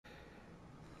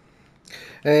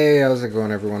Hey, how's it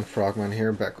going everyone? Frogman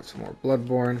here, back with some more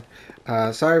Bloodborne.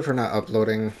 Sorry for not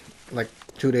uploading like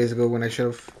 2 days ago when I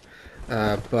should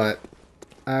have, but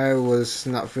I was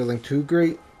not feeling too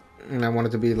great, and I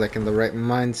wanted to be like in the right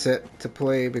mindset to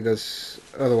play because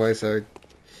otherwise I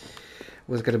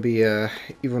was gonna be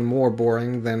even more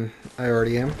boring than I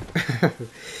already am.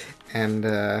 And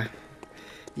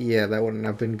yeah, that wouldn't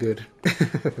have been good.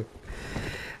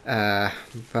 uh,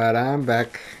 but I'm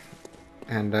back,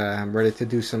 and I'm ready to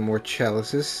do some more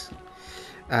chalices.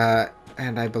 Uh,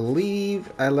 and I believe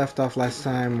I left off last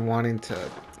time wanting to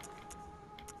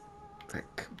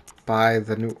like buy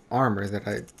the new armor that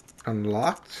I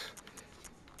unlocked,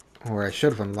 or I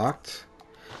should have unlocked.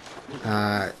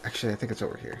 Actually, I think it's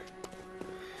over here.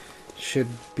 Should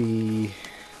be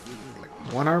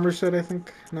like one armor set, I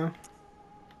think. No,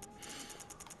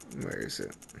 where is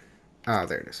it? Ah,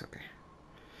 there it is. Okay.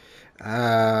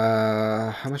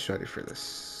 How much do I need for this?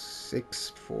 6,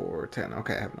 4, 10.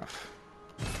 Okay, I have enough.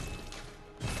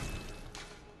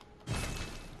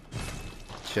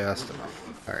 Just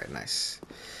enough. All right, nice.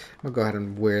 I'll go ahead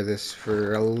and wear this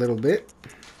for a little bit,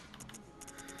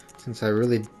 since I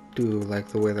really do like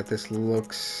the way that this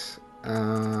looks.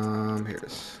 Here it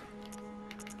is.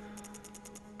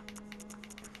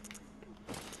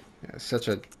 Yeah, such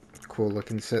a cool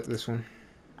looking set, this one.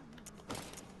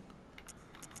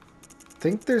 I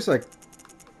think there's like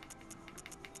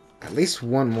at least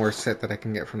one more set that I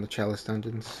can get from the Chalice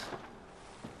Dungeons.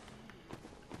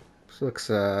 This looks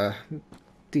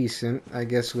decent, I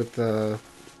guess, with the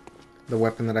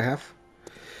weapon that I have.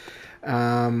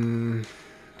 Um,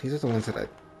 these are the ones that I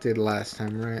did last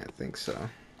time, right? I think so.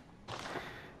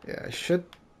 Yeah, I should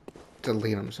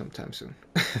delete them sometime soon.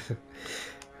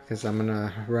 Because I'm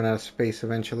gonna run out of space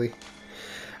eventually.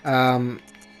 Um,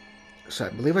 so I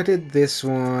believe I did this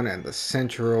one and the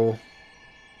central.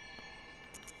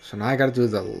 So now I gotta do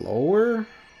the lower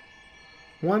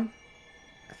one,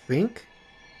 I think.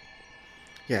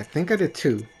 Yeah, I think I did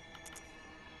two.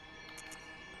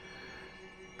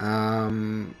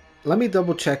 Let me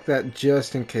double check that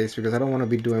just in case, because I don't want to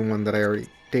be doing one that I already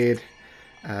did.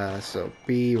 So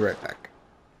be right back.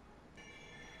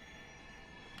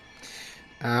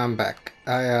 I'm back.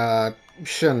 I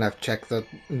shouldn't have checked the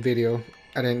video.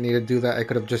 I didn't need to do that. I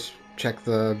could have just checked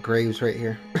the graves right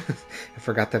here. I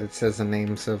forgot that it says the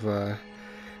names of the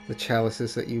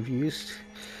chalices that you've used.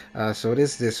 So it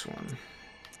is this one.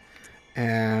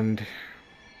 And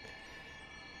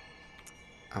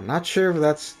I'm not sure if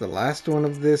that's the last one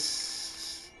of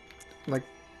this, like,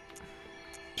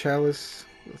 chalice.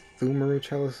 The Thumaru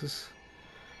chalices.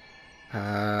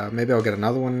 Maybe I'll get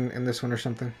another one in this one or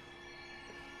something.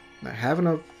 I have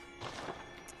enough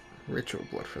ritual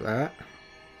blood for that.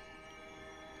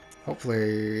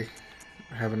 Hopefully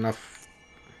I have enough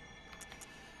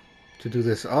to do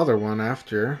this other one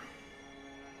after.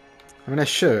 I mean, I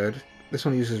should. This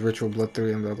one uses ritual blood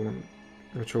 3 and the other one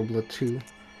ritual blood 2.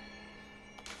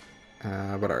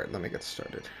 But alright, let me get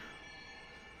started.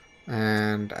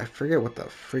 And I forget what the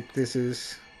freak this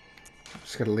is. I'm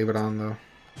just gonna leave it on though.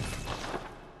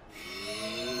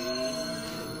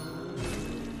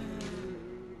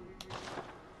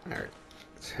 Alright,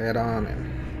 let's head on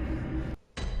in.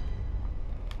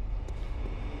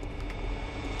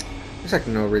 There's like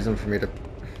no reason for me to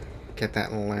get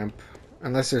that lamp.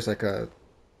 Unless there's like a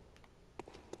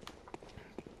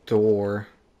door.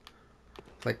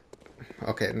 Like,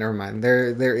 okay, never mind.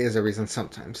 There is a reason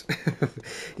sometimes.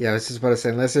 Yeah, I was just about to say,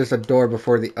 unless there's a door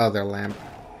before the other lamp,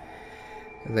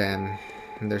 then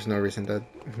there's no reason to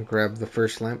grab the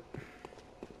first lamp.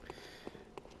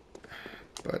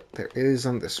 But there is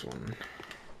on this one.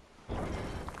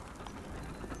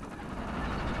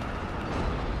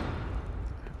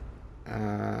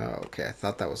 Okay, I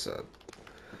thought that was a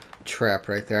trap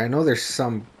right there. I know there's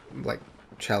some, like,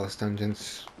 Chalice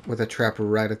Dungeons with a trap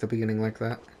right at the beginning like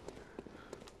that.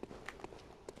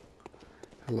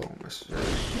 Hello, Mr.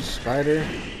 Spider.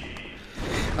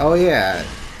 Oh yeah,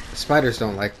 spiders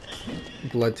don't like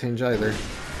blood tinge either.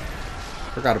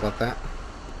 Forgot about that.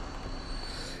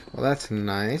 Well, that's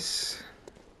nice.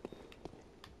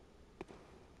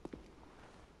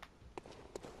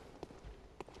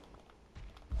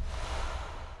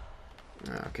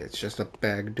 Okay, it's just a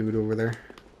bag dude over there.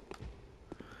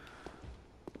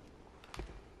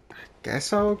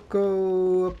 Guess I'll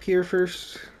go up here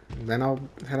first, then I'll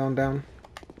head on down.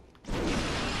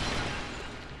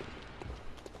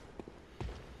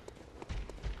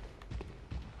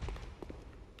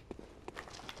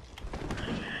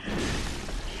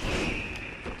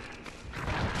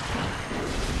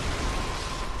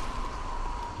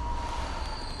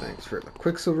 Thanks for the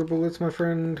quicksilver bullets, my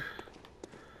friend.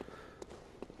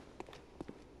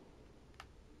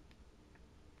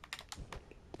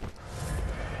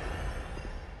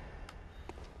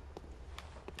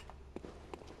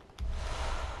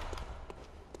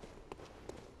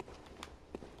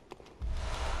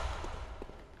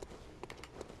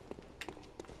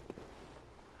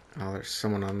 Oh, there's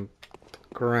someone on the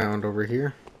ground over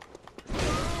here.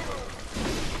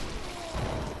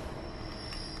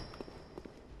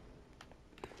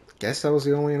 Guess that was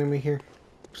the only enemy here,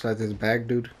 besides this bag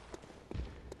dude.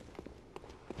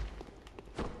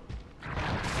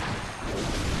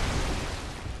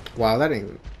 Wow, that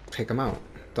didn't take him out.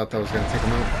 Thought that was gonna take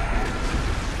him out.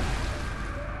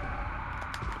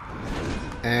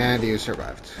 And you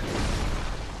survived.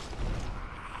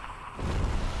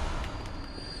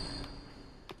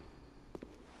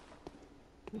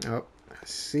 Oh, I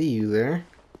see you there.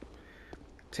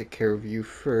 Take care of you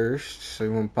first, so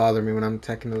you won't bother me when I'm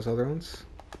attacking those other ones.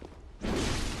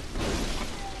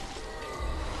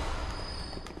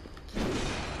 I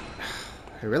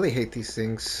really hate these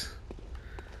things.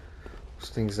 Those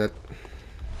things that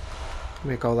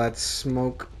make all that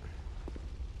smoke.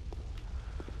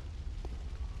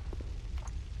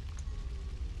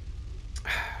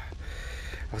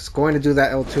 I was going to do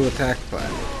that L2 attack, but...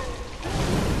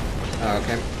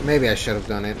 okay, maybe I should have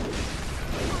done it.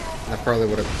 I probably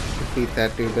would have beat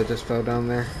that dude that just fell down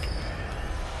there.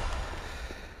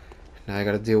 Now I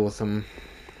gotta deal with him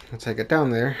once I get down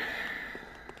there.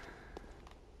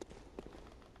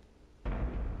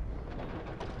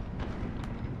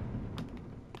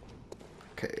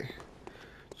 Okay.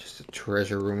 Just a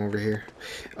treasure room over here.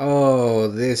 Oh,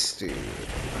 this dude.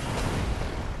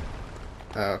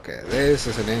 Okay, this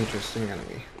is an interesting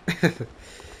enemy.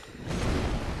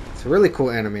 It's a really cool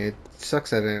enemy. It sucks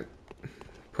that it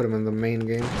put him in the main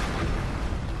game.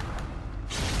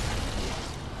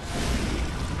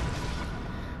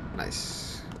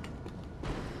 Nice.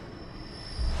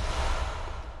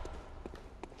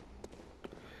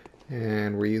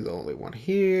 And were you the only one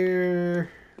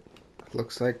here?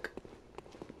 Looks like...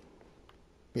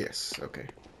 yes, okay.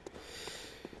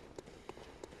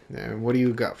 Now, what do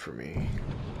you got for me?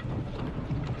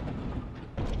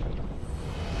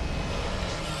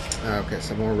 Okay,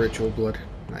 some more ritual blood.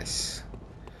 Nice.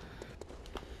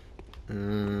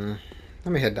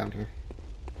 Let me head down here.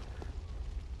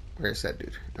 Where's that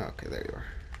dude? Okay, there you are.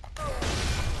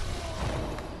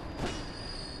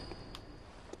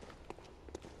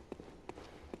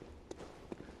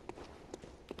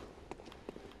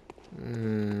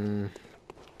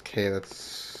 Okay,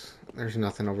 that's... there's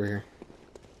nothing over here.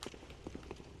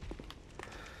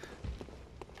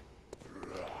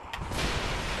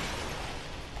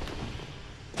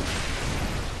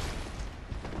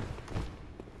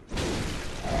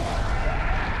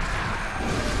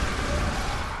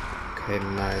 Okay,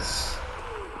 nice.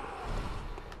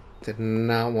 Did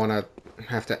not want to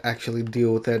have to actually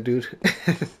deal with that dude.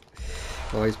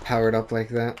 While he's powered up like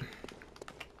that.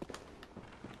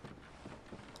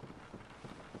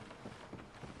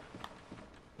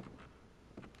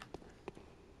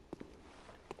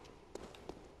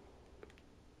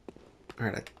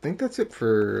 Alright, I think that's it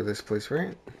for this place,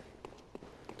 right?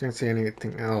 Didn't see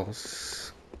anything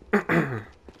else. Okay,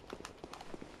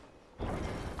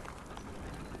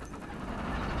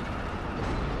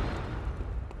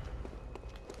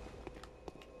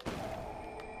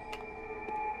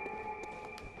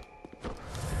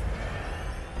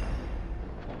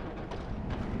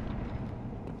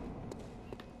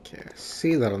 I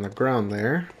see that on the ground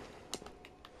there.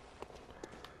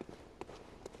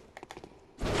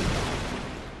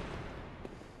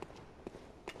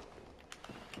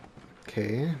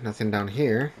 Okay, nothing down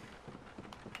here.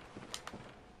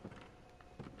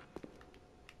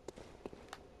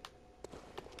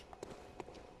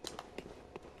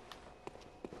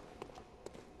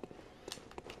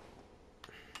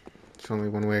 There's only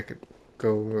one way I could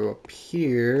go up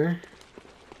here.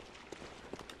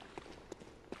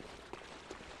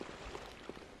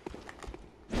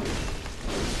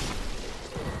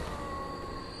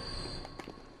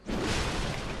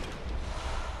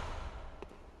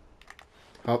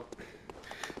 Oh,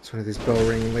 it's one of these bell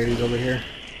ringing ladies over here.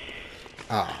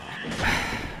 Ah,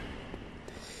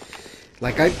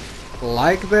 like I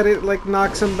like that it like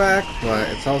knocks them back, but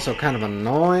it's also kind of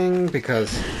annoying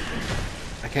because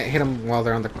I can't hit them while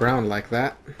they're on the ground like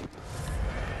that.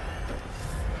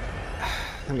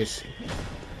 Let me see.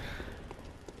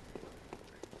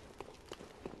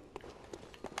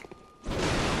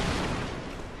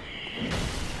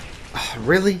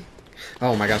 Really?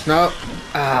 Oh my gosh, no!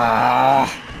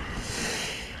 Ah!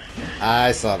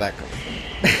 I saw that coming.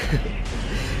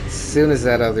 As soon as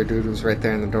that other dude was right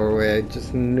there in the doorway, I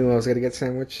just knew I was gonna get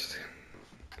sandwiched.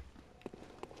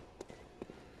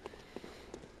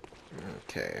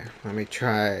 Okay, let me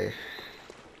try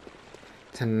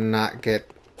to not get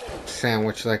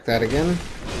sandwiched like that again.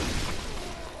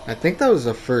 I think that was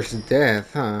the first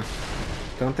death, huh?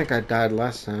 Don't think I died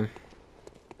last time.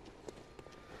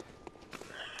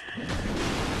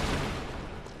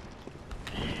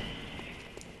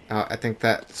 I think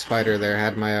that spider there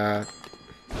had my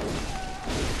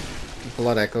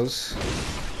blood echoes.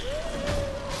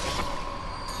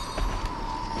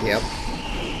 Yep.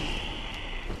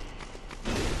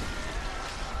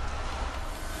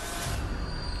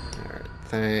 Alright,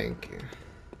 thank you.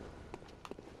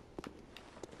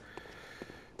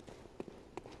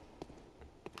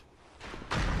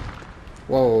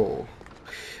 Whoa.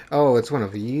 Oh, it's one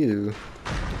of you.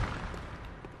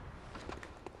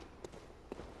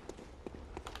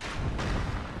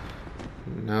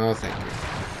 No, thank you.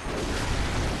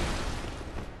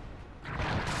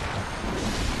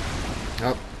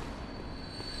 Oh.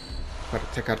 About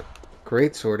to take out a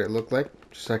greatsword, it looked like.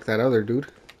 Just like that other dude.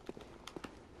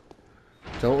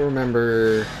 Don't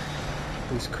remember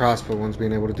these crossbow ones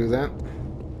being able to do that.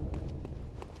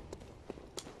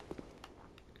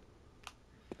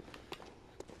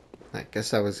 I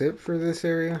guess that was it for this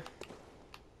area.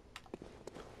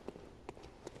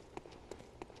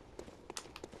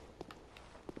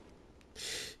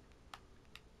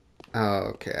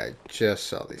 Oh, okay, I just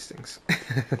saw these things.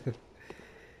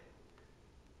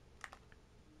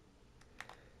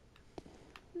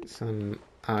 Some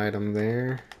item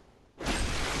there.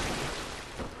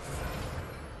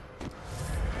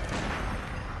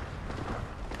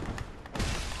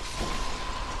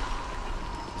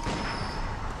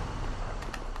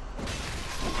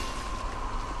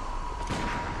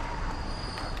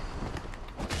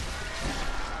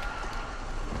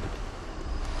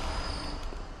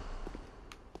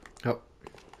 Oh,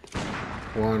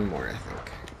 one more, I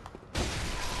think.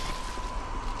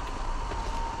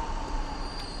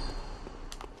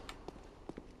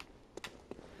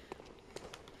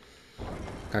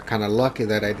 Got kind of lucky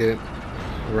that I didn't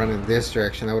run in this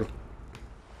direction. I would have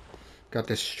got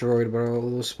destroyed by all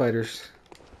those spiders.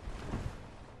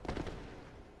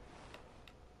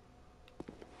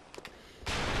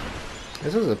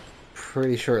 This was a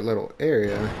pretty short little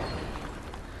area.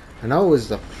 I know it was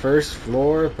the first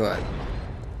floor, but it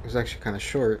was actually kind of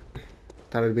short.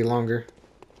 Thought it'd be longer.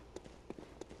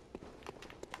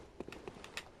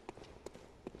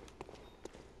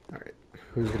 Alright,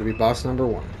 who's gonna be boss number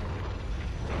 1?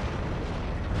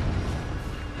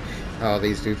 Oh,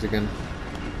 these dudes again.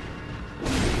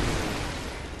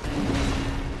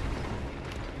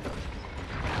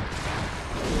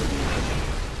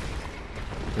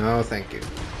 No, thank you.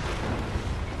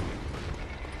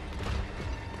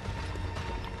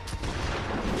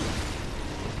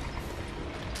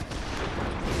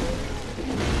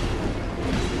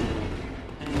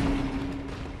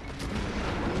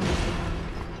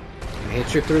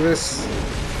 Hit you through this?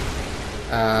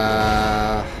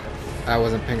 I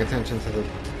wasn't paying attention to the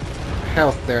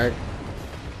health there,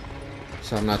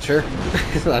 so I'm not sure.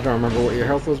 I don't remember what your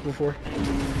health was before.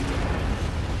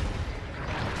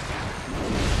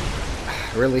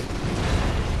 Really?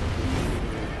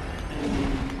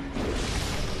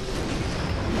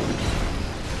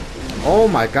 Oh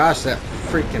my gosh, that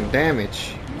freaking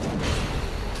damage.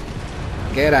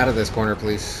 Get out of this corner,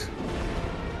 please.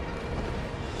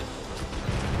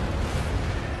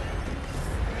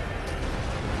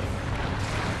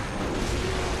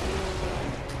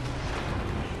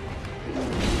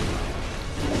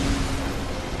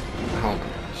 Oh my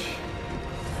gosh.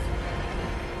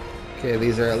 Okay,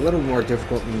 these are a little more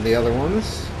difficult than the other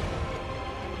ones.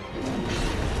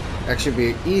 Actually,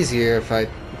 it'd be easier if I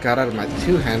got out of my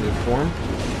two-handed form.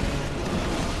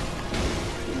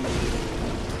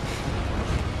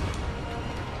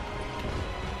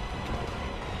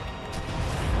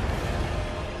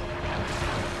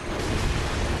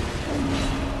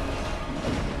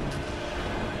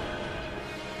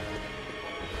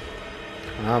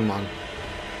 Come on.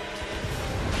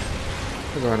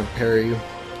 I'll go ahead and parry you.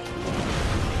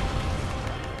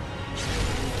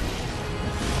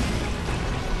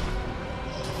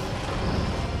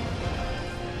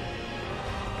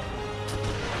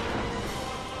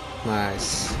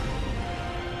 Nice.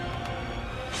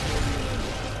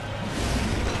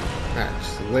 Alright,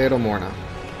 just a little more now.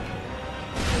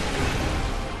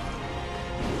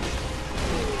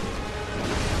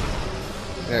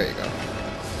 There you go.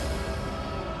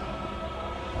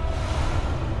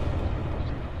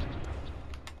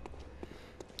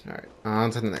 Alright,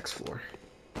 on to the next floor.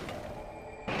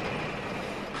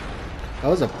 That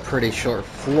was a pretty short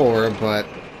floor, but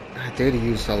I did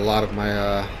use a lot of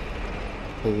my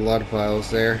blood vials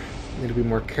there. Need to be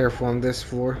more careful on this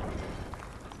floor.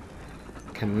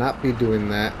 Cannot be doing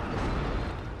that.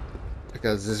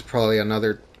 Because this is probably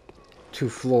another 2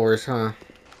 floors, huh?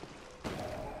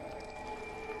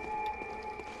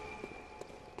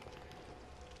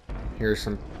 Here's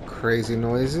some crazy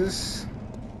noises.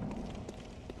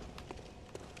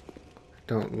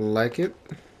 Don't like it.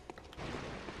 I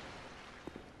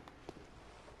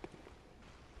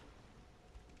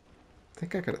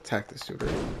think I could attack this dude,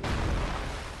 right?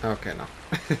 Okay, no.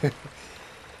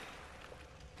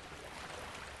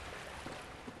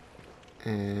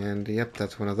 And yep,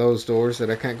 that's one of those doors that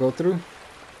I can't go through.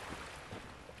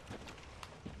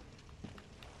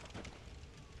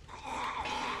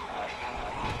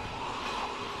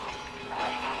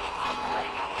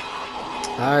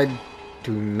 I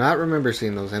do not remember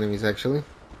seeing those enemies, actually.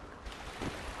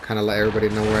 Kind of let everybody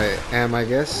know where I am, I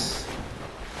guess.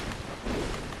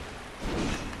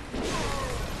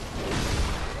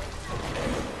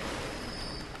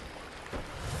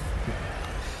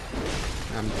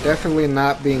 I'm definitely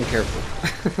not being careful.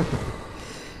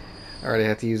 I already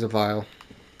had to use a vial.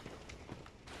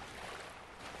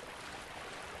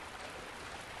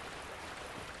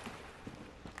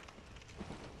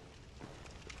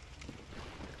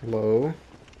 Hello?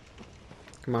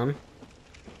 Come on.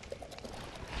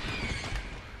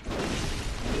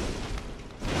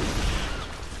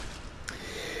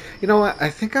 You know what? I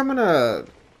think I'm gonna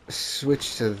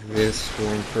switch to this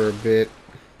form for a bit.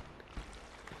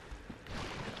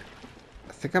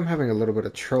 I think I'm having a little bit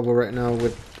of trouble right now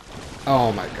with...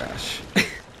 Oh my gosh.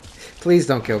 Please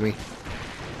don't kill me.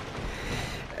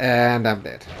 And I'm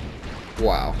dead.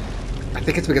 Wow. I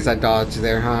think it's because I dodged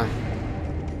there, huh?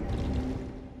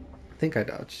 I think I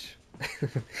dodged. I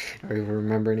don't even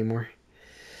remember anymore.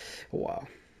 Wow.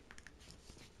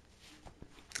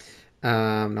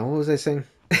 Now what was I saying?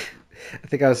 I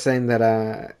think I was saying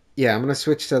that, yeah, I'm gonna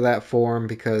switch to that form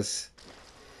because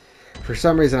for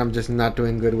some reason I'm just not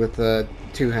doing good with the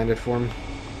two-handed form.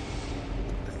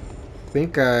 I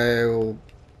think I'll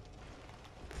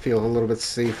feel a little bit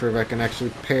safer if I can actually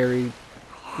parry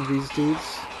these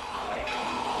dudes.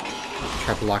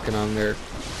 Tried locking on there.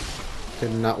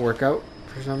 Did not work out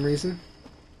for some reason.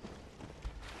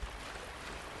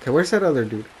 Okay, where's that other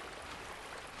dude?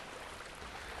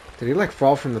 Did he like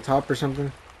fall from the top or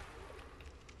something?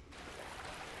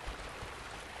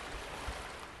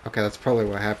 Okay, that's probably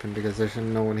what happened because there's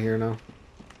no one here now.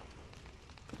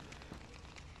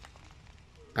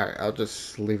 Alright, I'll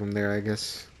just leave him there, I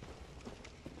guess.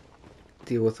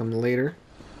 Deal with him later.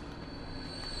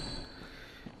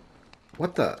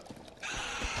 What the?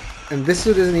 And this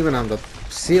dude isn't even on the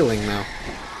ceiling now.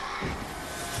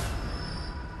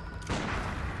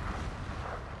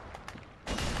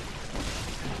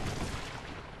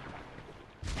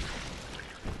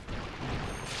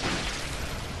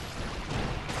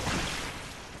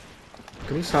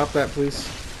 Can you stop that, please?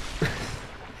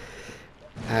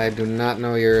 I do not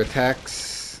know your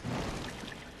attacks.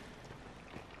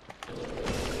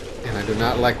 And I do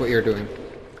not like what you're doing.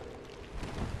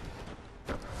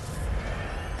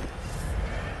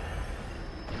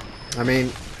 I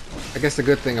mean, I guess the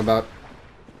good thing about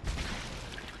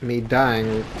me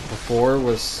dying before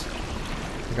was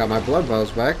I got my blood vials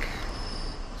back.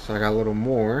 So I got a little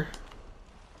more.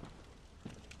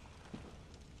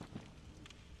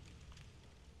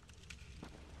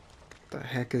 What the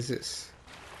heck is this?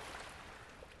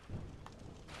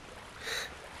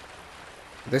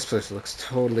 This place looks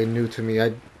totally new to me.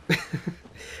 I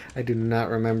I do not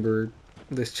remember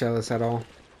this chalice at all.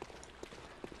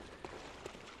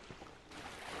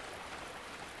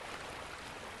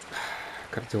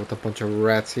 Gotta deal with a bunch of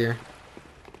rats here.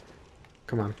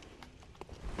 Come on.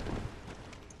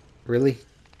 Really?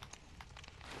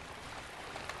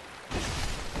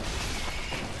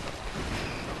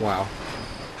 Wow.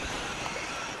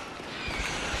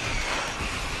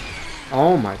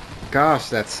 Oh my gosh,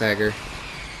 that's Sager.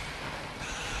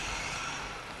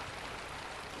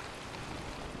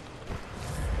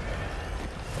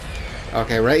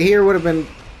 Okay, right here would have been...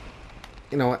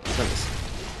 You know what? Let me see.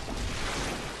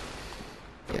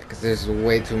 Yeah, because there's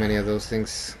way too many of those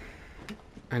things.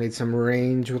 I need some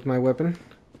range with my weapon.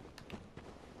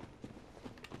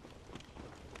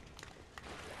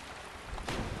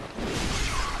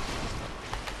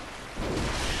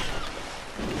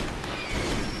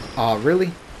 Oh,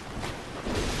 really?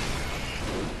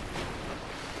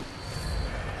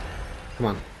 Come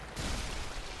on.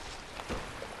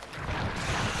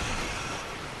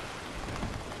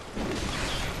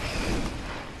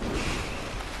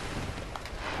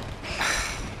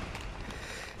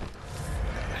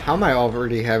 How am I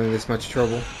already having this much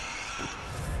trouble?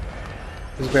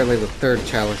 This is barely the third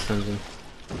Chalice Dungeon.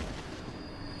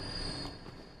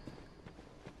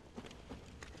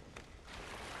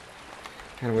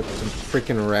 And with some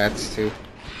freaking rats, too.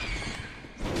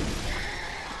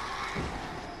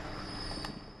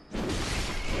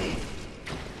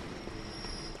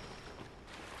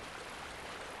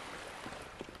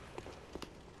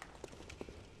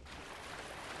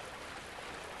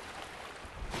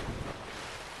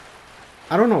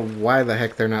 I don't know why the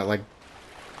heck they're not, like,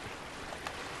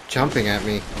 jumping at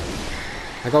me.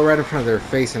 I go right in front of their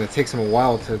face and it takes them a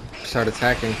while to start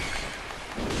attacking.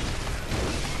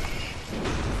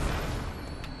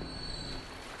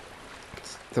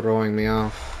 It's throwing me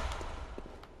off.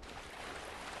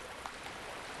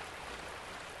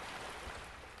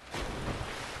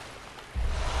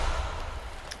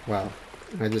 Wow.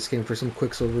 I just came for some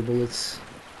Quicksilver bullets.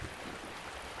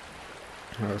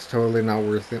 That was totally not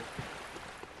worth it.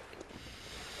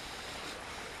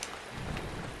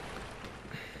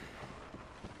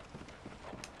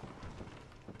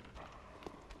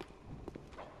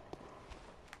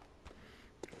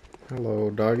 Hello,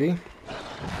 doggy.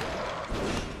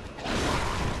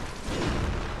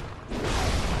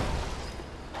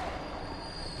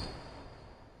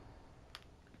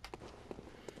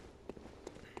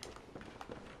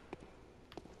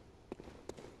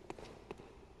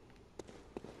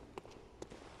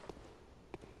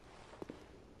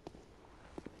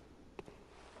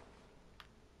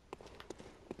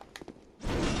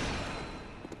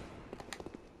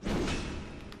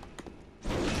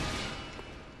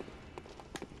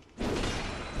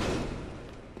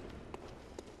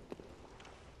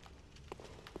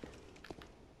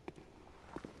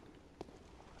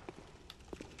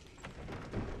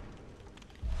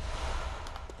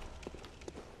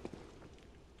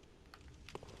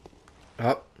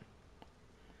 Oh.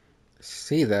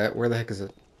 See that? Where the heck is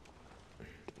it? I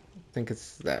think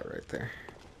it's that right there.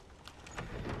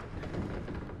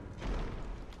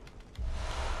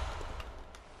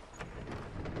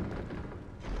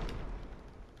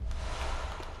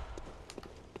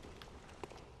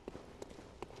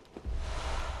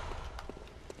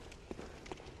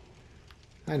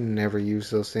 I never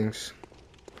use those things.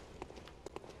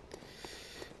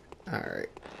 Alright.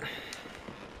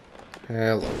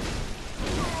 Hello.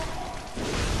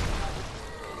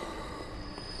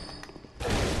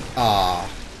 Ah.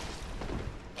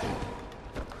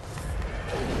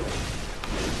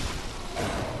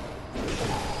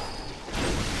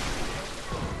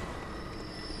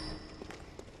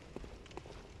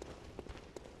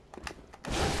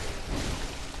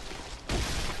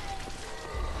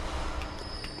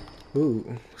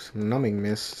 Ooh, some numbing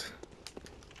mist.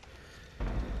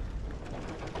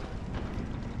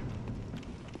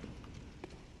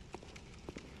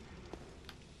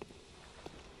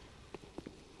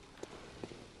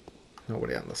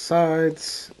 Nobody on the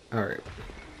sides. Alright.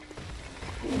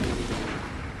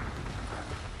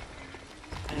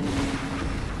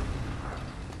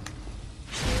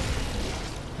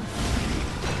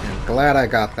 I'm glad I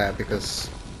got that because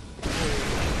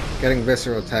getting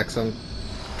visceral attacks on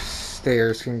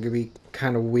stairs can be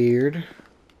kind of weird.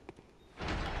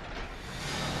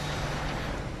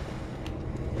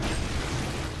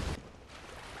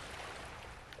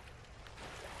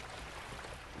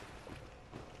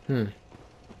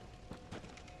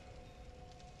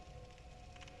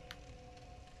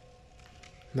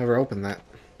 Never opened that.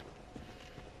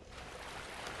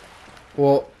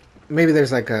 Well, maybe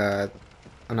there's like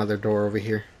another door over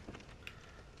here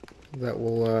that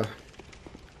will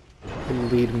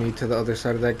lead me to the other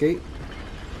side of that gate.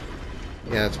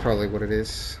 Yeah, that's probably what it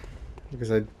is,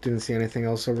 because I didn't see anything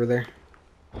else over there.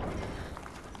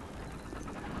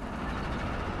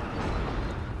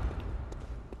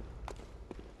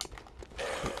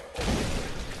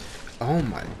 Oh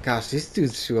my gosh, these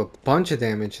dudes do a bunch of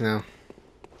damage now.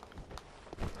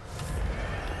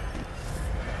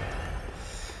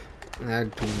 I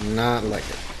do not like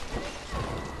it.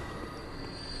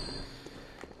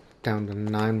 Down to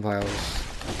 9 vials.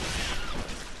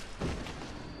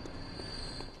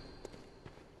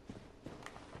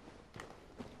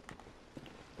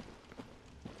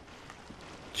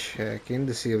 Checking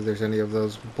to see if there's any of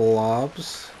those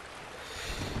blobs.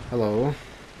 Hello.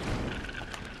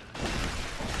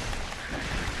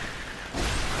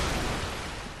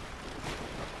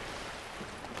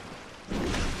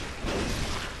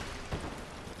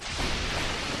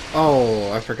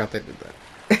 Oh, I forgot they did that.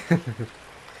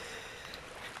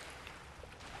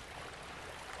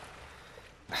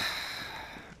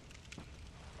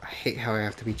 I hate how I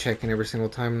have to be checking every single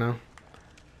time now.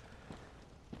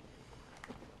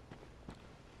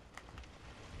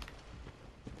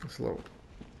 This little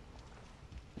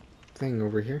thing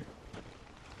over here.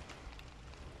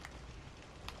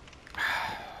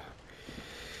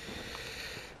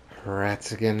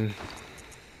 Rats again.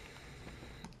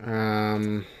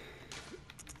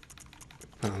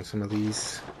 Found some of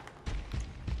these.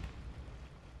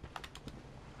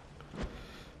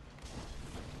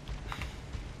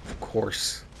 Of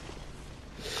course.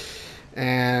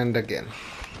 And again.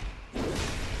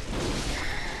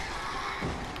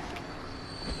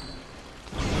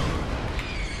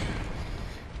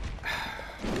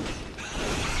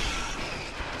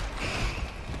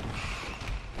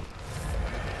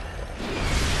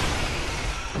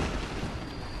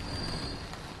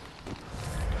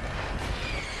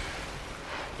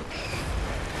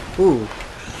 Ooh,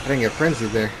 I didn't get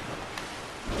frenzied there.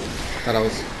 Thought I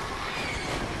was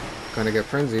gonna get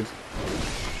frenzied.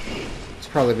 It's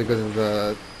probably because of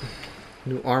the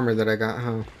new armor that I got,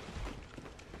 huh?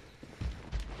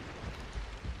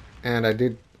 And I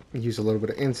did use a little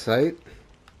bit of insight,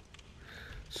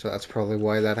 so that's probably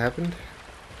why that happened.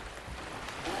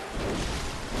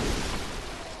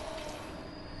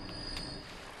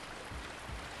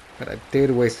 But I did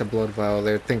waste a blood vial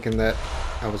there thinking that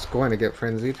I was going to get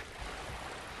frenzied.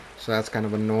 So that's kind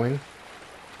of annoying.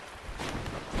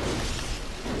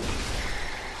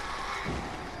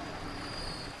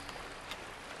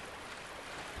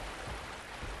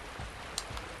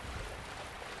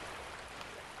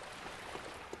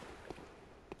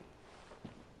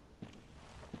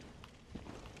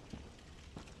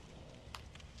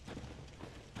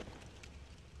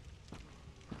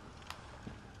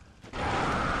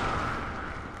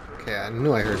 Okay, I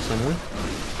knew I heard someone.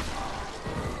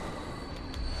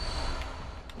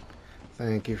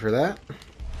 Thank you for that.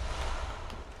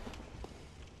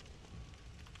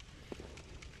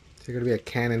 Is there gonna be a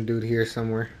cannon dude here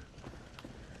somewhere?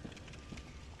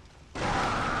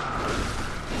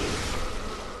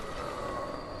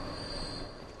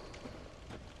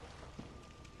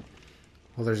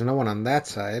 Well, there's no one on that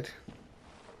side.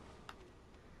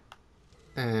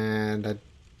 And I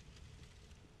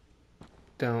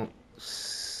don't...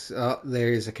 Oh,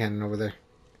 there is a cannon over there.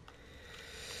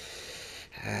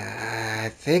 I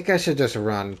think I should just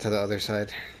run to the other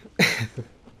side.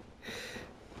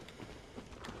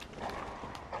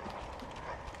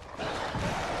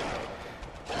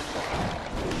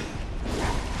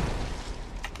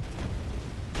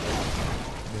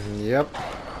 Yep.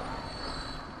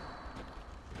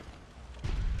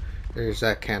 There's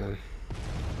that cannon.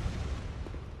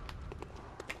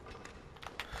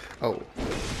 Oh.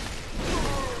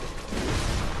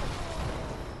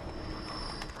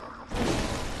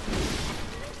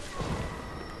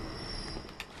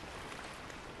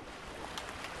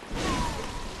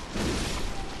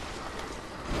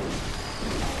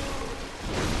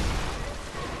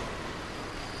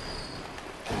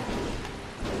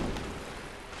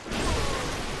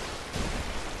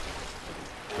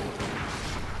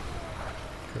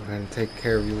 Go ahead and take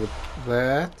care of you with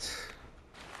that.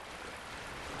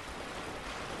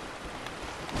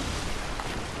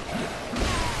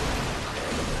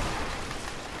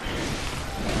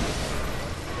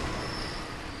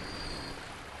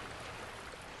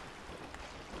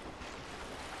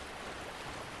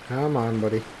 Come on,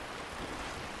 buddy.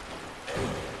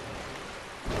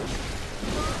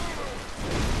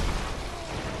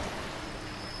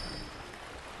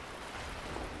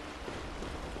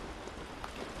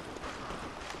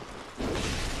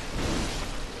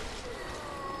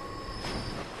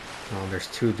 Oh, there's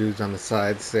two dudes on the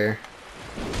sides there.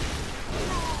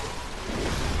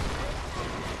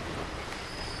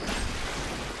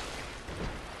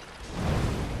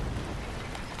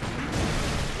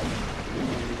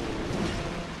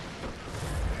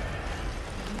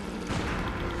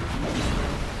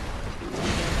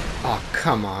 Oh,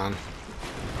 come on.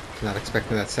 Not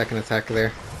expecting that second attack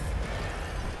there.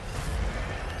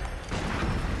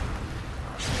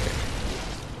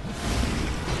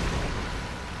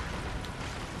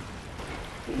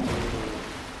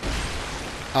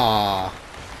 Aw.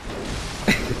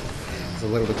 It's a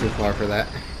little bit too far for that.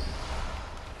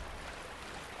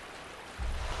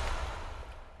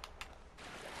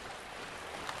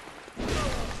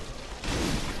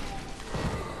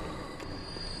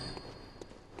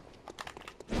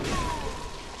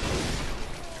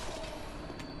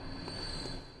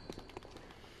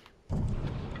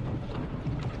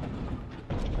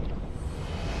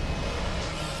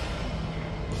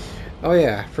 Oh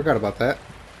yeah, forgot about that.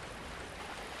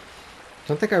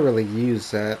 Don't think I really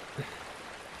use that.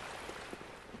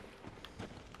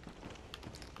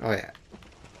 Oh yeah.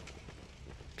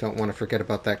 Don't want to forget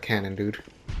about that cannon, dude.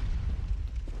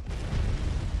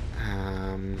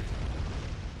 Let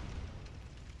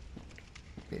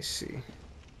me see.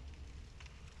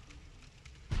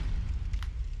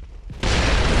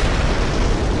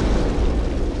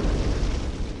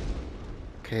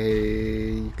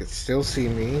 Okay, you can still see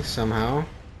me somehow.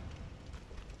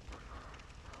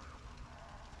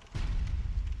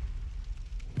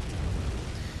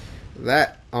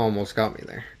 That almost got me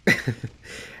there.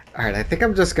 Alright, I think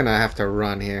I'm just gonna have to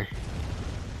run here.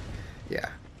 Yeah.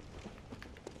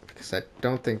 Because I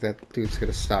don't think that dude's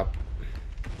gonna stop.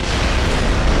 I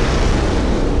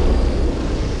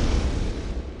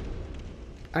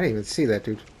didn't even see that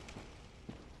dude.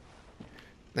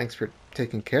 Thanks for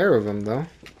taking care of him, though.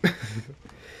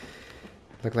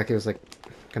 Looked like he was, like,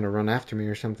 Gonna run after me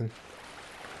or something.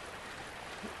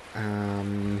 I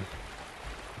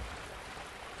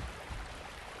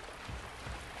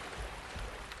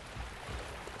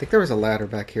think there was a ladder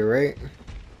back here, right?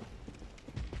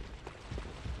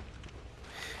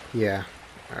 Yeah.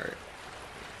 Alright.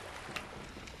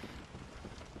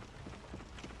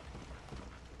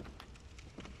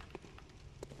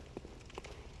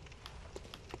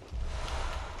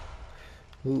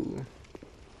 Ooh.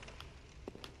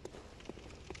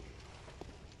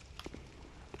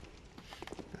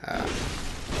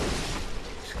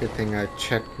 It's a good thing I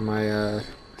checked my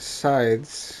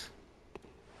sides.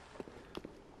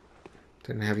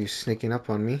 Didn't have you sneaking up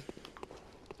on me.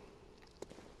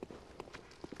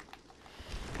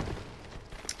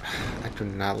 I do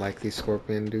not like these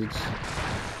scorpion dudes.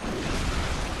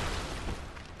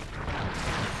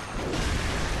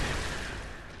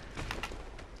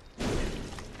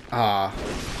 Ah.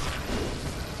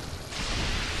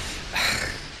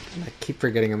 I keep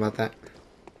forgetting about that.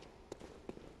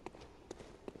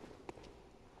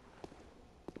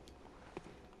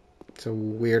 It's a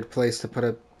weird place to put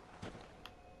a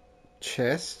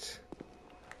chest.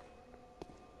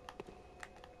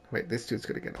 Wait, this dude's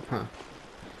gonna get up, huh?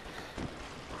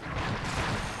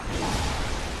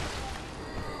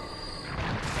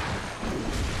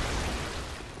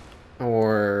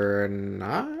 Or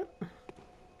not?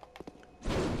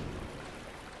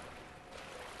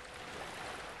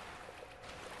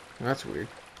 That's weird.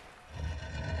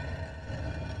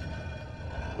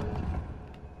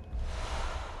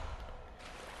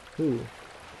 Ooh.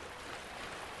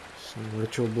 Some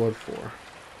ritual blood 4.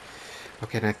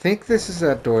 Okay, and I think this is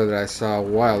that door that I saw a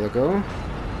while ago.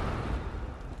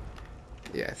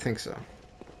 Yeah, I think so.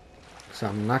 So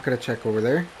I'm not gonna check over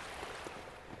there.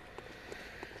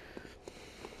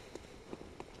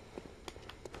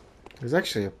 There's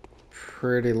actually a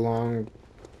pretty long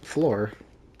floor.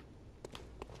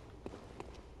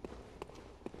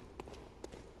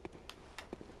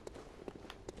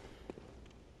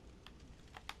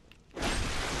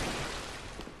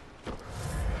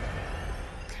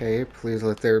 Okay, please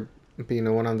let there be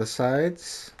no one on the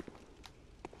sides.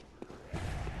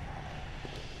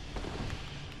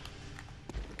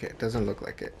 Okay, it doesn't look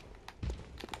like it.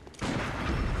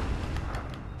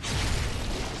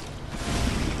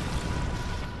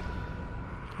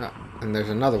 Oh, and there's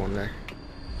another one there.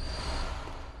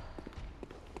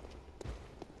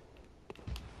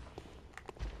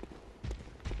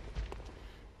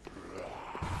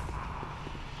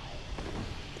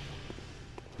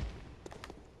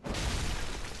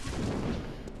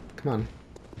 Come on.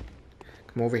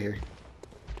 Come over here.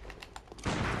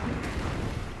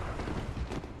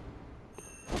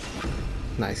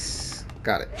 Nice.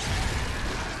 Got it.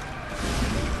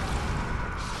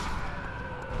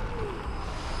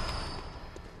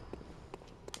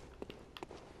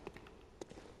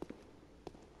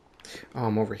 Oh,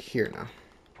 I'm over here now.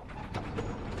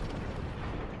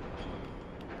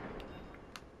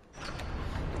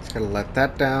 Just gotta let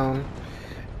that down.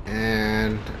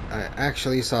 And I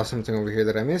actually saw something over here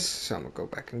that I missed, so I'm gonna go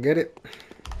back and get it.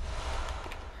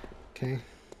 Okay.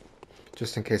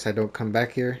 Just in case I don't come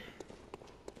back here.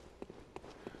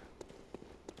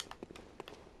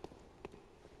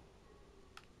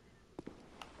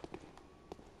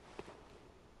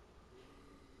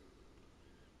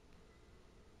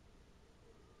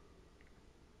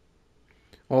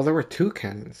 Oh, there were 2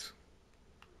 cannons.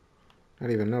 I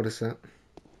didn't even notice that.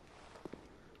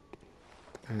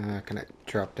 Can I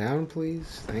drop down,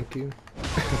 please? Thank you.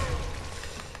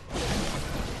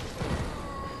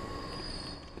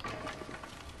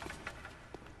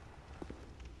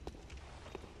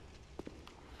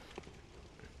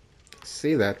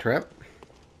 See that trap?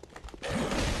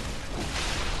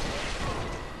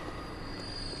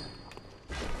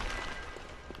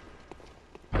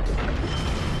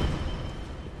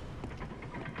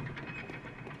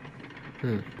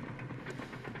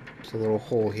 There's a little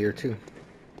hole here too.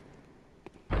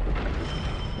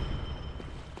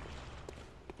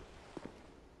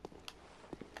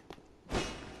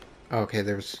 Okay,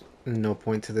 there's no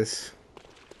point to this.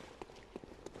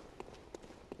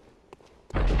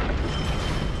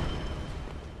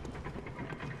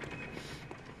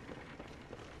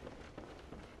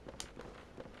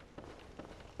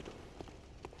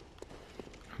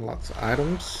 Lots of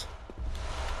items.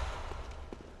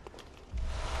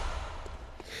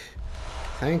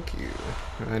 Thank you.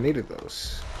 I needed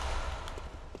those.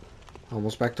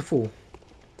 Almost back to full.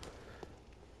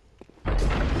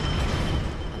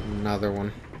 Another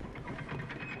one.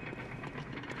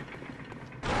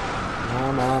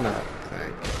 Come on up.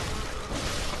 Thank you.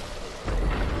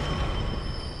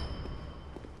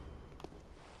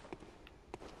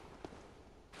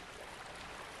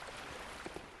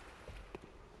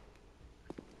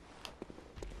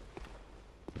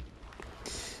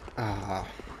 Ah,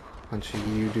 bunch of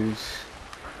you dudes.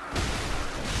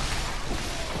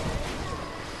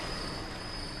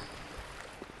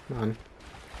 Come on.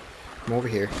 Come over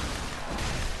here.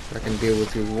 So I can deal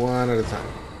with you one at a time.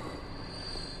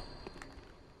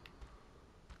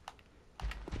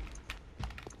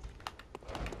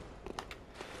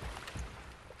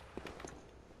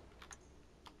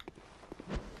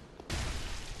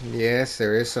 Yes,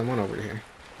 there is someone over here.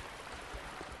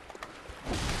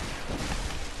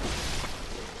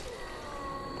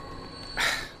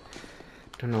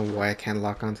 Don't know why I can't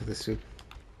lock onto the suit.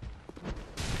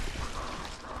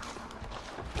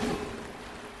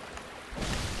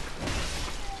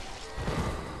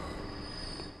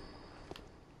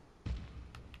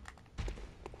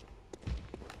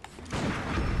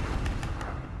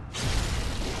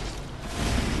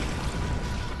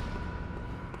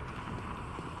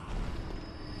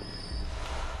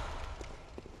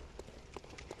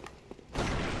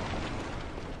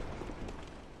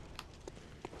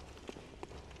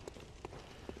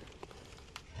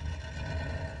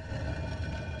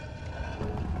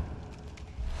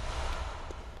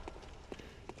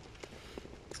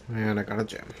 And I got a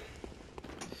gem.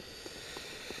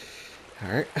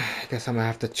 Alright, I guess I'm gonna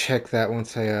have to check that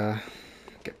once I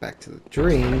get back to the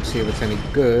dream, see if it's any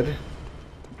good.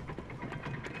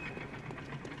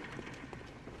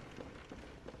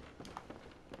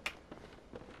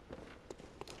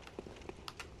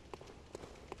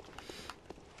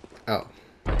 Oh.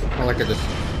 Well, I could just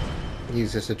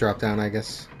use this to drop down, I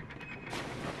guess.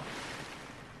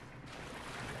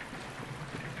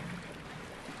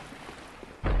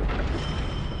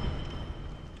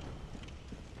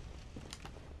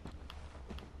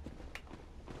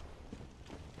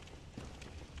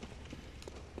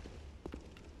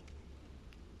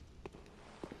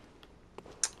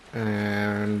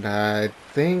 And I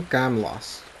think I'm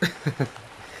lost.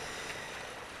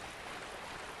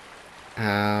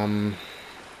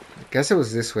 I guess it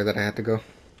was this way that I had to go.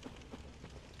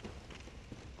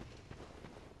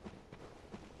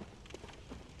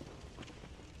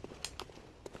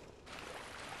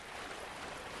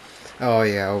 Oh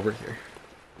yeah, over here.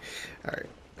 Alright.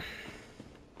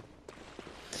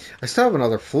 I still have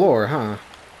another floor, huh?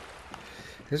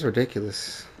 This is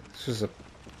ridiculous. This is a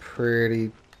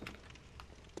pretty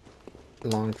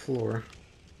long floor.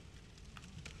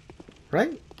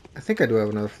 Right? I think I do have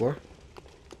another floor.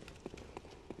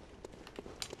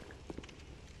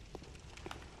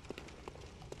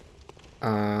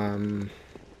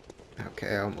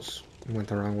 Okay, I almost went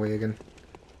the wrong way again.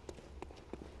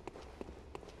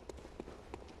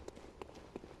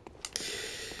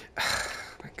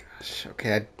 Oh my gosh.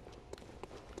 Okay,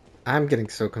 I'm getting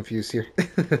so confused here.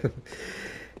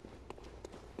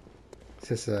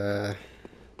 This is a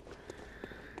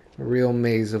real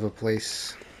maze of a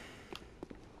place.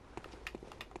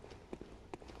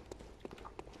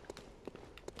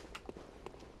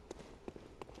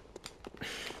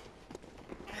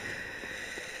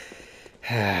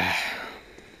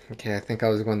 Okay, I think I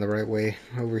was going the right way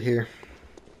over here.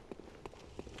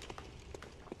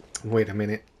 Wait a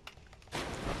minute.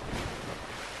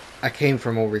 I came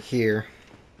from over here.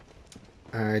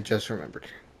 I just remembered.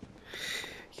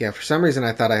 Yeah, for some reason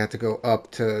I thought I had to go up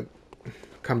to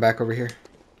come back over here.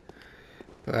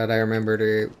 But I remembered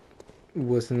it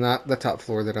was not the top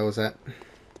floor that I was at.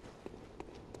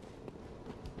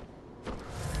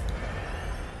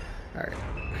 Alright.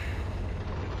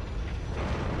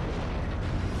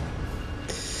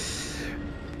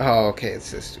 Oh, okay,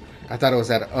 it's this dude. I thought it was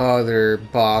that other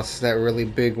boss, that really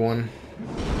big one.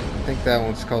 I think that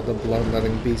one's called the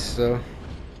Bloodletting Beast, though.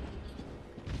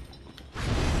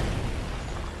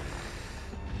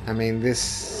 I mean, this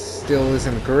still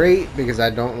isn't great because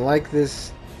I don't like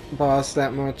this boss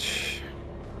that much.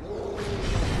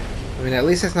 I mean, at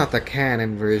least it's not the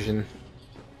canon version.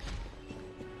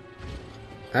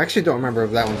 I actually don't remember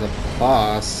if that one's a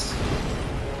boss.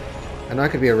 I know it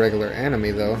could be a regular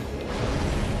enemy, though.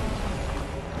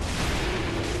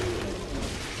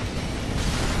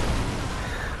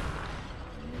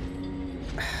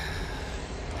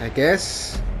 I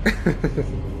guess.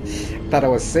 Thought I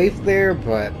was safe there,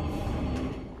 but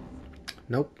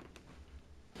nope.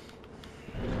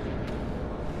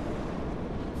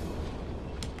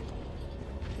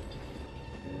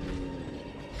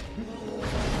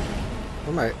 Where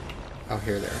am I? Oh,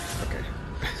 here, there. Okay.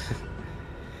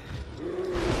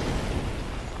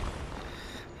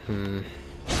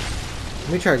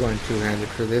 Let me try going two-handed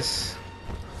for this.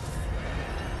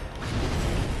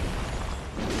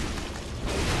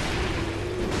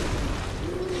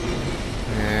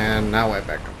 And now I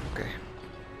back up. Okay.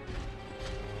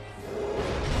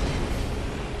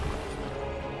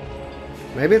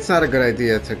 Maybe it's not a good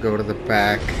idea to go to the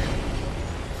back.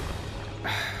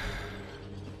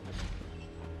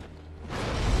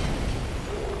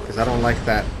 Because I don't like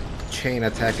that chain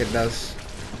attack it does.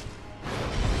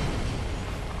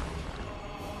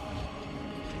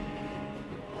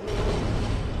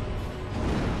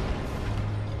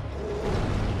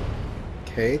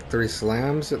 Okay, 3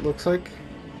 slams it looks like.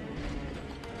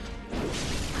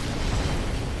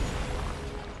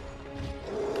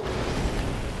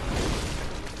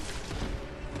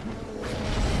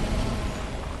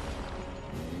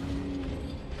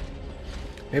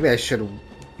 Maybe I should have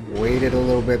waited a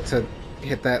little bit to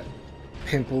hit that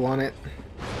pimple on it.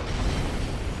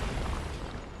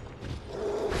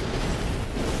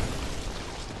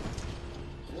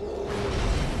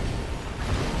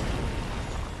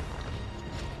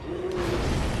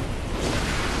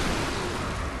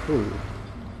 Ooh.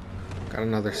 Got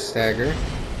another stagger.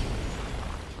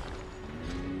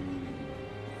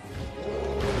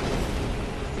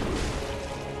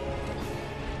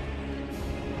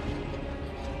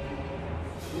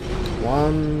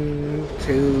 One,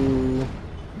 two,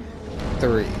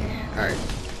 three. Alright.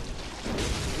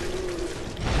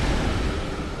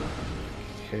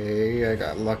 Okay, I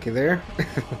got lucky there.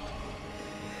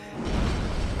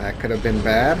 That could have been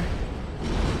bad.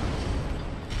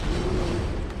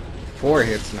 4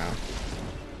 hits now.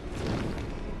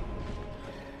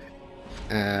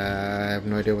 I have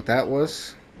no idea what that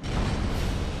was.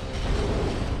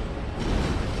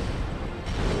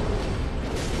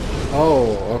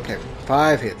 Oh, okay.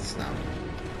 5 hits now.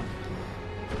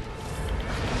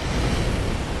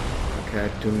 Okay, I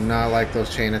do not like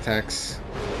those chain attacks.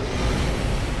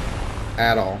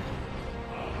 At all.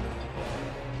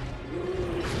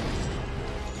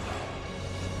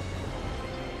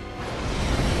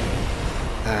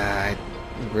 I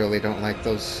really don't like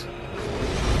those.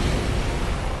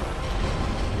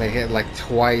 They hit like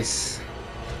twice.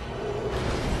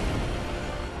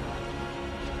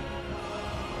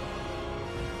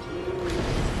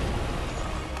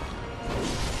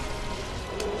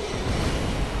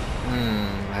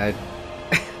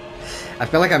 I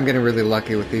feel like I'm getting really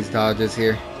lucky with these dodges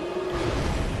here.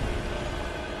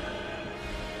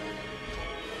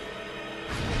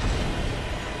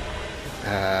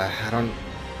 I don't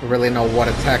really know what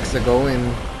attacks to go in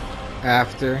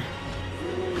after.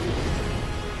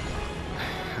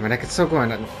 I mean, I could still go on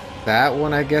that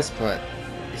one, I guess, but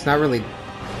it's not really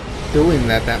doing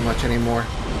that much anymore.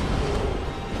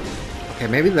 Okay,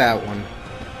 maybe that one.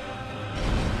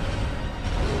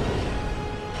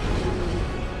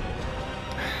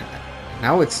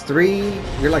 Now it's 3.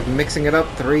 You're like mixing it up.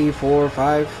 3, 4,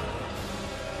 5.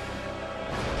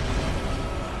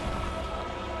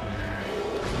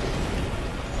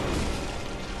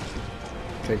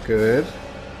 Okay, good.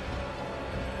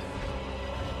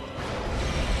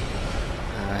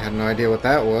 I have no idea what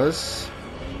that was.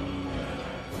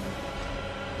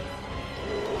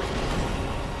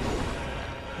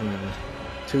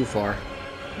 Too far.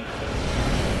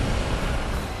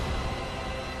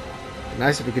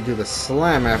 Nice if we could do the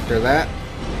slam after that.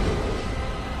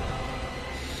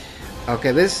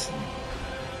 Okay, this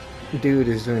dude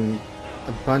is doing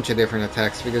a bunch of different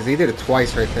attacks because he did it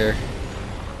twice right there.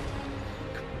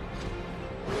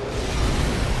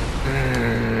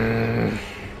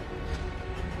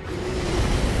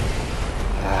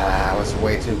 I was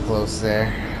way too close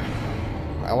there.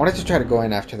 I wanted to try to go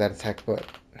in after that attack, but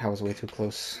I was way too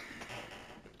close.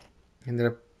 Ended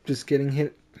up just getting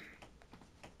hit.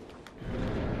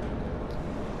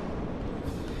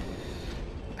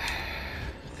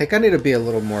 I think I need to be a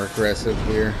little more aggressive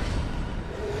here.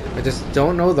 I just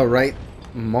don't know the right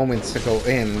moments to go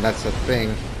in. That's the thing.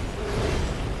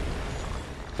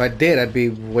 If I did, I'd be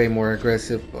way more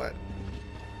aggressive, but...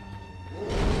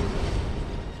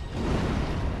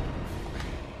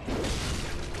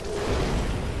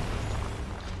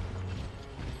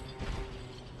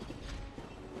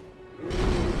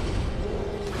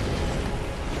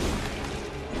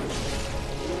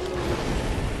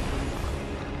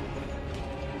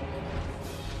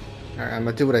 Alright, I'm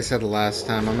gonna do what I said last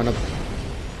time. I'm gonna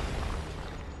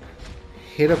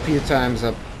hit a few times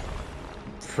up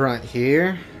front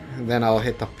here, and then I'll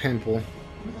hit the pimple.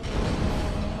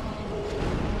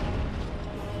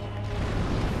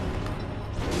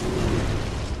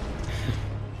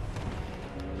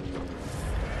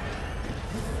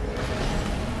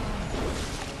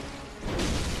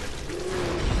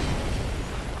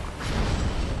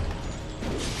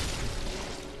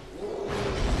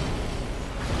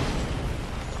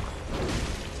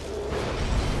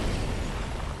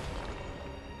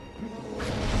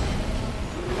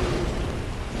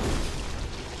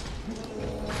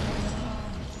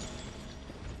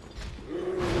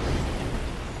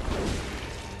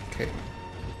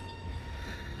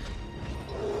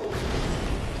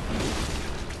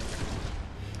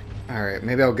 Alright,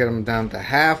 maybe I'll get them down to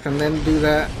half and then do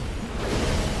that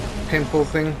pimple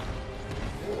thing.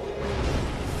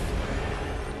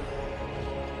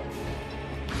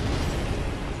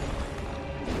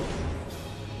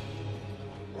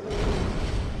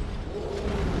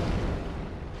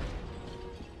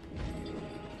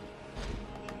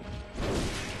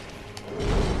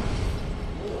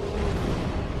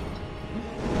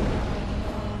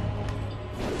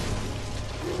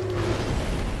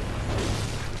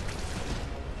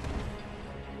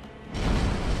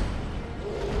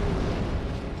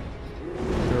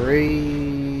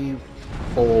 Three,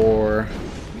 four. And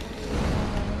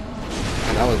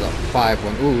that was a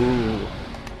 5-1. Ooh.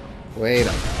 Wait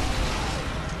up.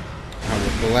 I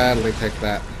will gladly take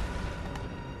that.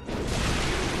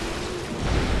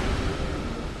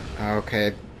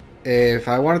 Okay. If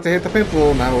I wanted to hit the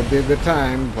pimple, now would be a good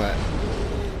time, but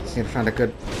just need to find a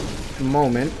good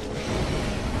moment.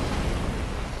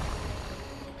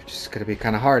 Which is gonna be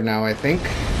kind of hard now, I think.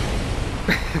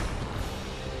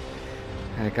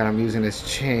 I got him using his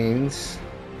chains.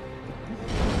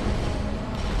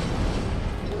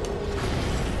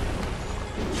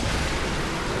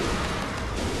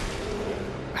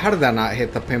 How did that not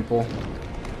hit the pimple?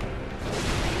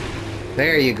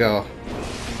 There you go.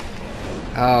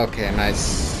 Okay,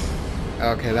 nice.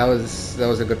 Okay, that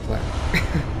was a good play.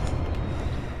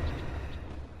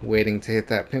 Waiting to hit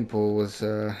that pimple was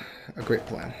a great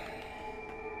plan.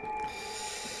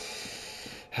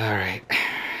 All right.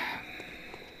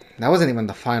 That wasn't even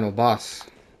the final boss.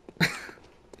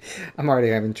 I'm already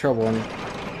having trouble on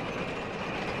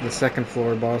the second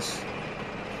floor boss.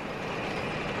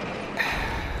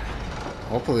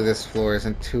 Hopefully this floor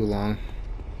isn't too long.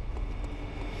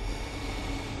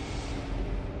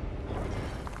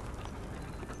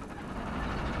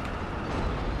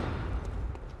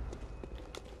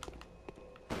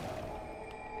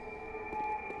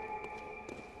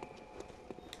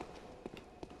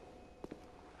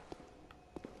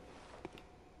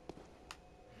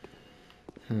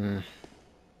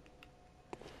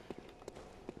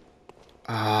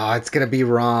 Oh, it's gonna be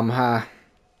Rom, huh?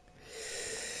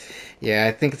 Yeah,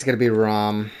 I think it's gonna be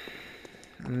Rom.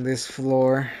 On this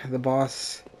floor, the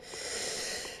boss.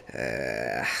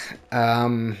 Yeah,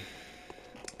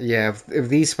 if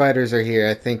these spiders are here,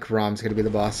 I think Rom's gonna be the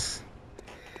boss.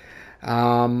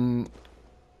 Yeah,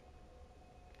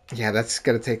 that's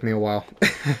gonna take me a while.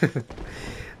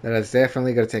 That is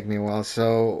definitely gonna take me a while.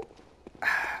 So,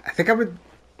 I think I'm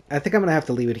gonna have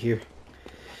to leave it here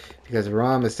because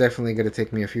Rom is definitely gonna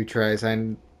take me a few tries. I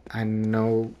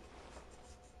know.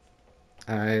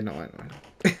 I know.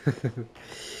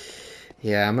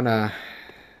 Yeah, I'm gonna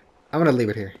leave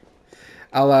it here.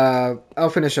 I'll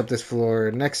finish up this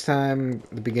floor next time,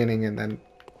 the beginning, and then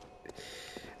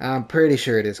I'm pretty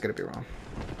sure it is gonna be wrong.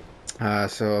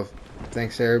 So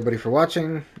thanks to everybody for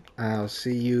watching. I'll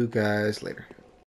see you guys later.